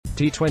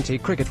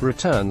T20 cricket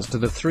returns to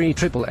the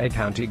 3AAA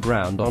county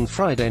ground on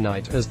Friday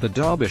night as the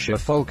Derbyshire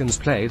Falcons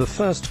play the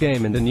first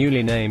game in the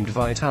newly named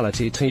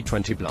Vitality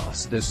T20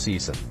 Blast this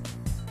season.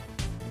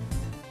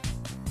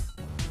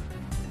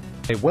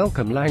 They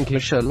welcome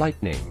Lancashire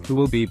Lightning, who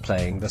will be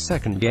playing the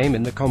second game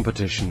in the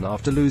competition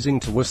after losing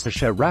to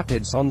Worcestershire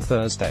Rapids on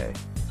Thursday.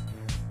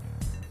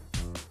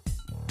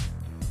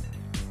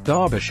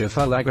 Derbyshire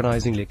fell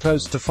agonisingly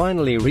close to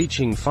finally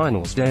reaching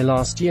finals day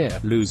last year,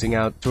 losing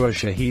out to a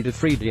Shahid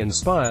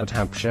Afridi-inspired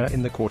Hampshire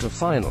in the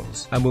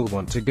quarter-finals, and will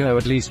want to go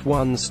at least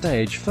one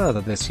stage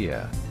further this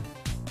year.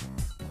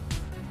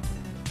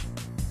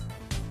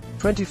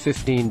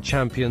 2015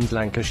 champions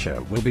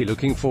Lancashire will be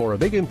looking for a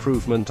big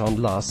improvement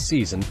on last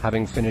season,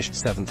 having finished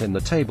 7th in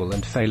the table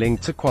and failing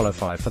to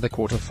qualify for the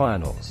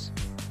quarter-finals.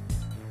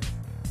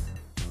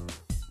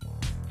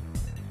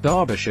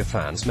 Derbyshire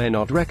fans may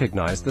not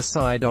recognise the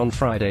side on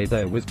Friday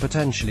though, with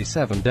potentially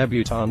 7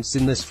 debutants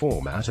in this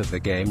format of the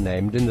game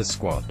named in the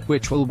squad,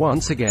 which will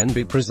once again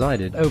be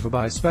presided over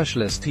by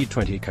specialist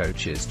T20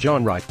 coaches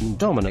John Wright and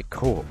Dominic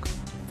Cork.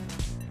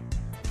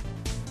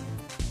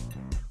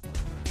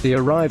 The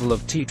arrival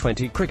of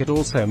T20 cricket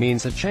also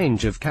means a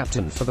change of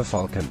captain for the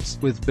Falcons,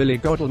 with Billy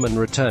Godleman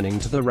returning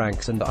to the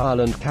ranks and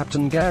Ireland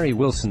captain Gary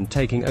Wilson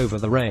taking over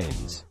the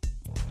reins.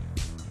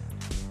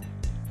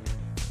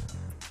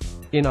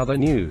 In other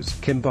news,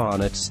 Kim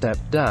Barnett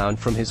stepped down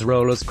from his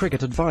role as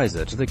cricket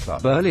advisor to the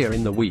club earlier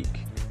in the week.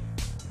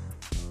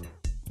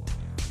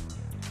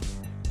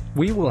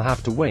 We will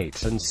have to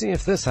wait and see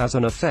if this has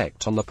an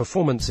effect on the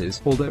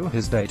performances, although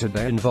his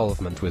day-to-day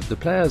involvement with the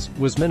players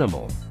was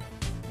minimal.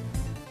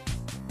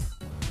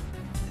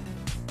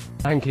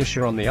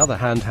 Lancashire on the other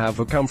hand have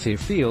a comfy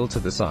feel to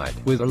the side,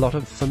 with a lot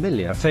of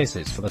familiar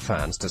faces for the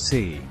fans to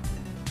see.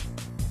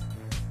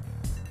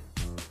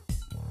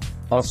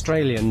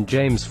 Australian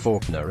James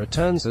Faulkner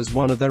returns as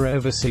one of their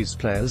overseas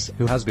players,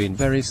 who has been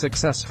very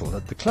successful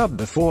at the club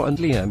before, and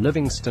Liam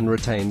Livingstone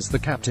retains the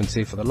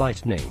captaincy for the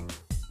Lightning.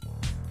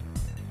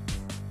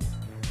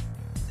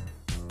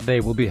 They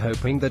will be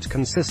hoping that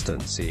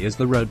consistency is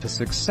the road to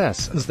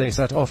success, as they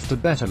set off to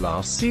better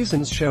last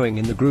season's showing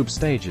in the group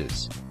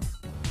stages.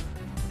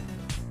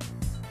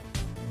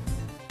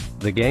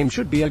 The game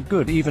should be a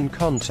good even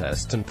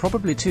contest and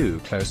probably too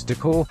close to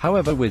call,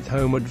 however with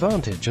home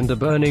advantage and a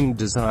burning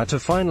desire to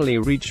finally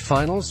reach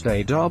finals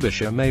day,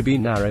 Derbyshire may be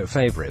narrow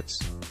favourites.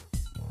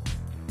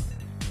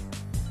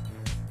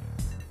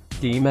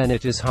 Key men: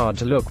 it is hard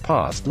to look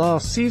past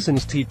last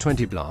season's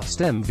T20 Blast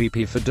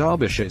MVP for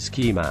Derbyshire's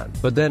key man,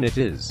 but then it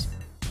is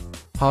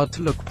hard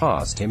to look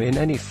past him in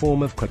any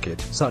form of cricket,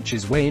 such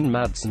as Wayne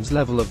Madson's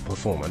level of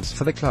performance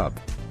for the club.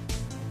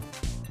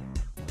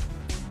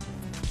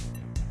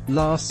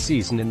 Last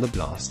season in the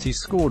Blast he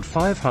scored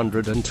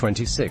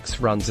 526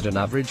 runs at an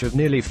average of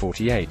nearly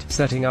 48,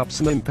 setting up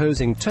some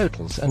imposing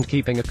totals and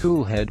keeping a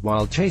cool head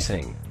while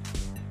chasing.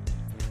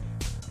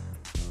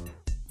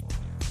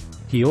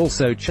 He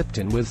also chipped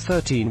in with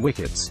 13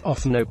 wickets,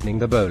 often opening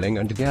the bowling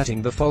and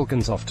getting the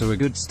Falcons off to a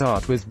good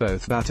start with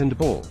both bat and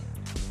ball.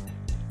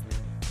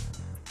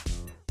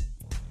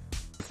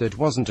 If that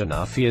wasn't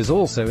enough, he is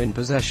also in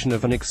possession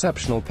of an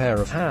exceptional pair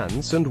of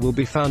hands and will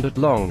be found at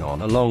long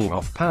on, along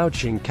off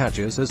pouching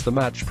catches as the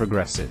match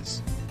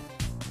progresses.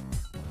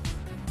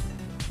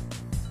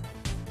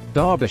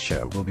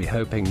 Derbyshire will be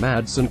hoping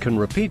Madsen can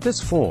repeat this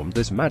form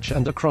this match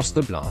and across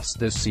the Blast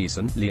this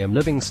season. Liam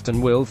Livingstone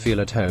will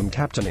feel at home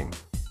captaining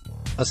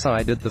a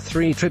side at the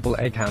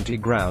 3AAA county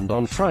ground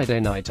on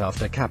Friday night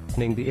after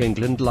captaining the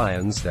England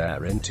Lions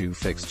there in 2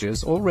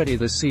 fixtures already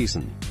this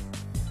season.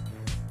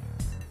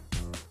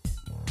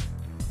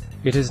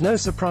 It is no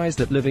surprise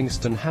that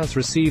Livingstone has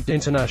received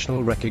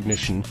international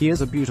recognition. He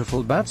is a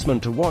beautiful batsman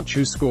to watch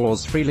who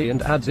scores freely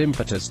and adds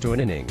impetus to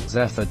an innings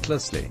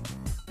effortlessly.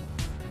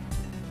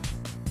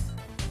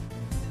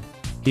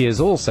 He is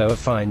also a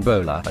fine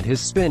bowler, and his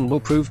spin will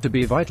prove to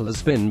be vital as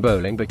spin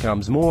bowling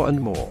becomes more and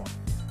more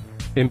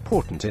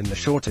important in the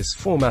shortest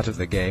format of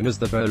the game as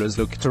the bowlers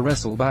look to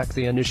wrestle back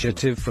the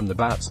initiative from the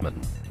batsman.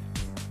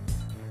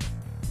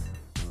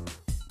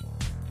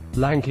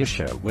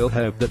 Lancashire will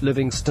hope that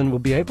Livingstone will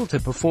be able to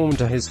perform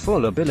to his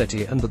full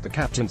ability and that the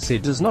captaincy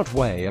does not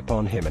weigh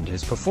upon him and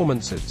his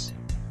performances.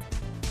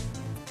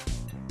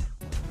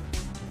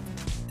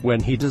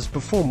 When he does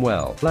perform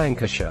well,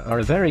 Lancashire are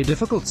a very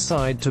difficult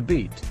side to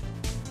beat.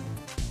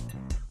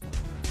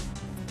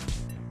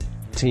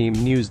 Team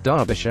News: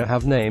 Derbyshire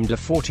have named a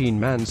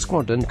 14-man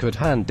squad and could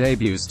hand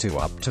debuts to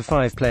up to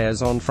 5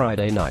 players on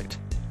Friday night.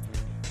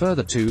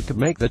 Further 2 could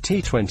make the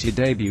T20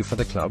 debut for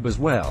the club as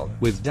well,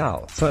 with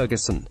Dal,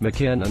 Ferguson,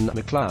 McKiernan,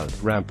 McLeod,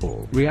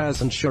 Rampal,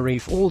 Riaz and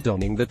Sharif all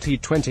donning the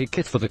T20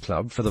 kit for the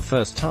club for the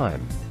first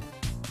time.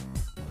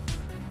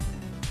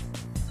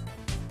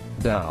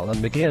 Dal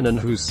and McKiernan,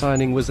 whose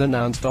signing was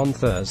announced on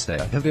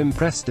Thursday, have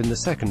impressed in the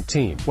second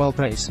team, while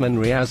pacemen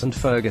Riaz and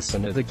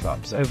Ferguson are the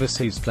club's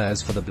overseas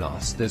players for the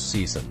Blast this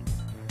season.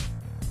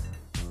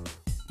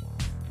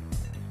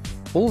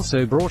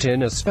 Also brought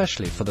in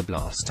especially for the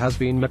Blast has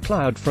been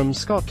McLeod from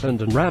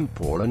Scotland and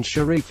Rampall and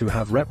Sharif, who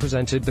have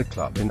represented the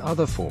club in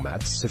other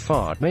formats so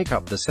far, make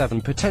up the 7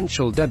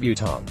 potential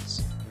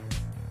debutants.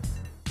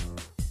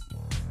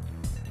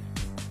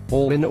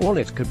 All in all,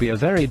 it could be a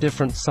very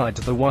different side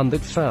to the one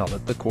that fell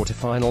at the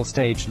quarter-final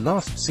stage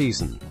last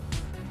season.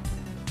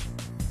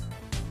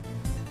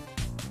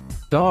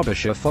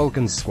 Derbyshire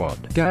Falcons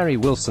squad: Gary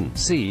Wilson,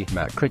 C.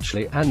 Matt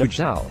Critchley, Anna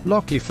Jal,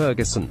 Lockie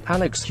Ferguson,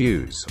 Alex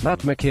Hughes, Matt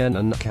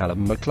McKinnon,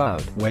 Callum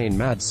McLeod, Wayne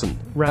Madsen,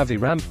 Ravi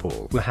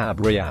Rampall, Wahab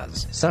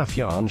Riaz,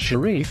 Safyan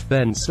Sharif,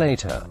 Ben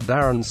Slater,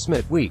 Darren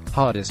Smith, Week,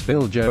 Hardis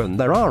Biljo, and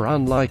there are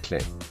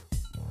unlikely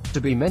to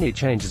be many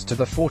changes to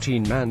the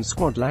 14-man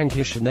squad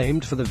Lancashire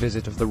named for the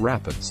visit of the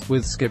Rapids,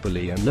 with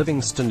Skibberley and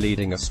Livingston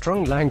leading a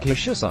strong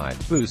Lancashire side,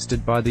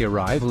 boosted by the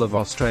arrival of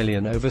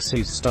Australian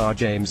overseas star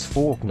James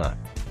Faulkner.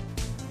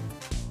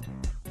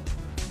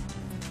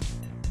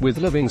 With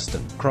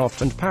Livingston,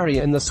 Croft and Parry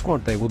in the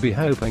squad, they will be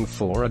hoping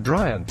for a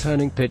dry and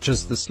turning pitch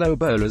as the slow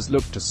bowlers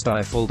look to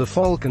stifle the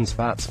Falcons'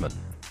 batsmen.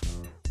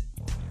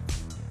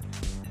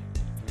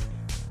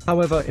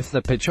 However, if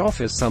the pitch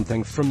offers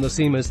something from the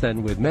seamers,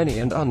 then with many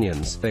and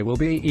onions, they will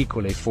be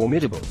equally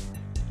formidable.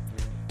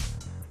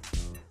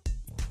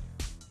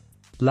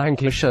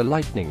 Lancashire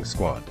Lightning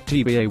squad: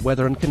 TBA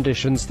weather and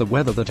conditions. The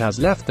weather that has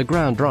left the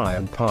ground dry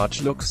and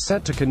parched looks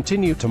set to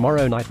continue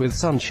tomorrow night, with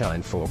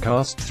sunshine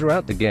forecast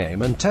throughout the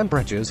game and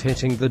temperatures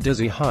hitting the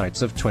dizzy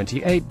heights of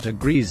 28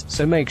 degrees,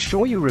 so make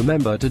sure you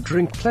remember to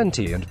drink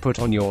plenty and put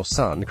on your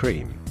sun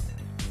cream.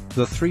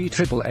 The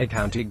 3AAA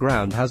county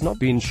ground has not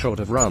been short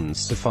of runs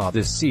so far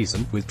this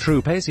season, with true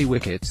pacey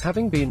wickets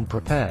having been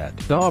prepared.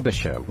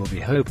 Derbyshire will be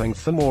hoping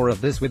for more of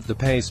this with the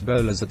pace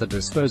bowlers at the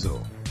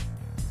disposal.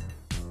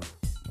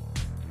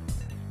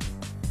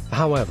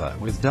 However,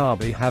 with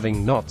Derby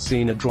having not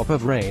seen a drop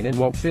of rain in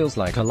what feels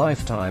like a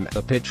lifetime,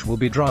 the pitch will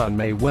be dry and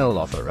may well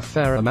offer a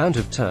fair amount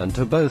of turn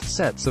to both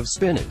sets of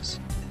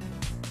spinners.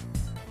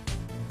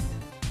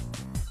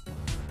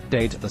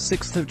 Date: the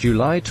 6th of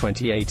July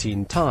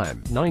 2018.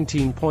 Time: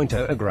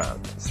 19.00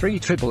 ground,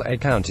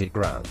 3AAA county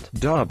ground.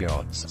 Derby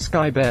odds: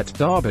 Sky Bet,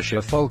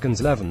 Derbyshire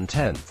Falcons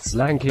 11/10,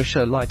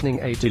 Lancashire Lightning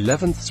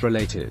 8/11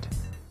 related.